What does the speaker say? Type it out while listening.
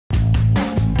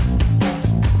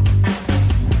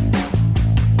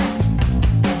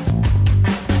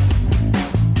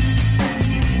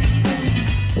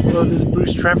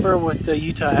Bruce Tremper with the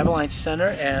Utah Avalanche Center,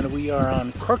 and we are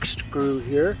on Corkscrew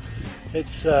here.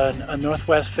 It's a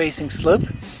northwest facing slope,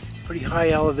 pretty high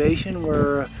elevation.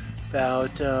 We're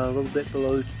about a little bit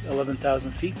below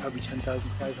 11,000 feet, probably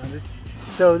 10,500.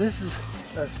 So this is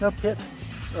a snow pit.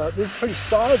 There's pretty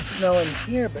solid snow in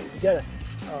here, but you got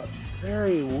a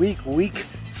very weak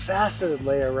faceted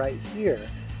layer right here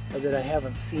that I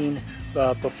haven't seen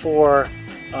before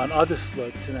on other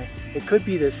slopes, and it could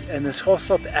be this. And this whole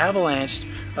slope avalanched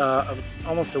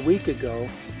almost a week ago,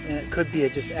 and it could be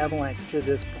just avalanche to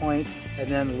this point and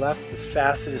then left this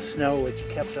faceted snow which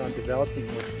kept on developing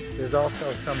here. There's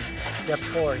also some depth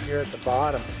core here at the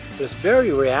bottom. It's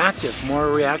very reactive,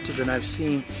 more reactive than I've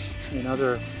seen in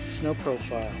other snow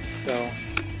profiles. So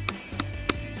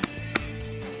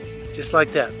just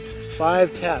like that,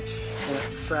 5 taps, and it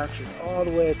fractured all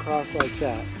the way across like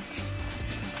that,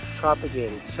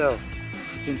 propagated. So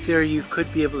in theory you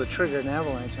could be able to trigger an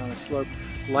avalanche on a slope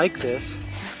like this.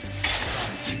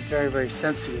 Very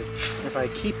sensitive. If I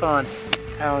keep on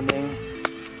pounding,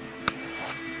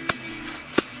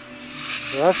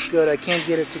 well, that's good. I can't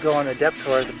get it to go on a depth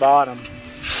core at the bottom,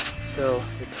 so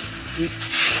it's deep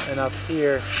enough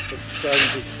here. It's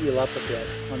starting to heal up a bit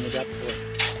on the depth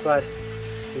core, but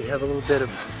we have a little bit of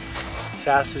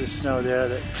faceted snow there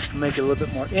that will make it a little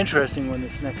bit more interesting when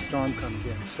this next storm comes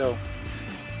in. So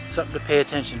something to pay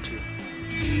attention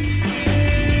to.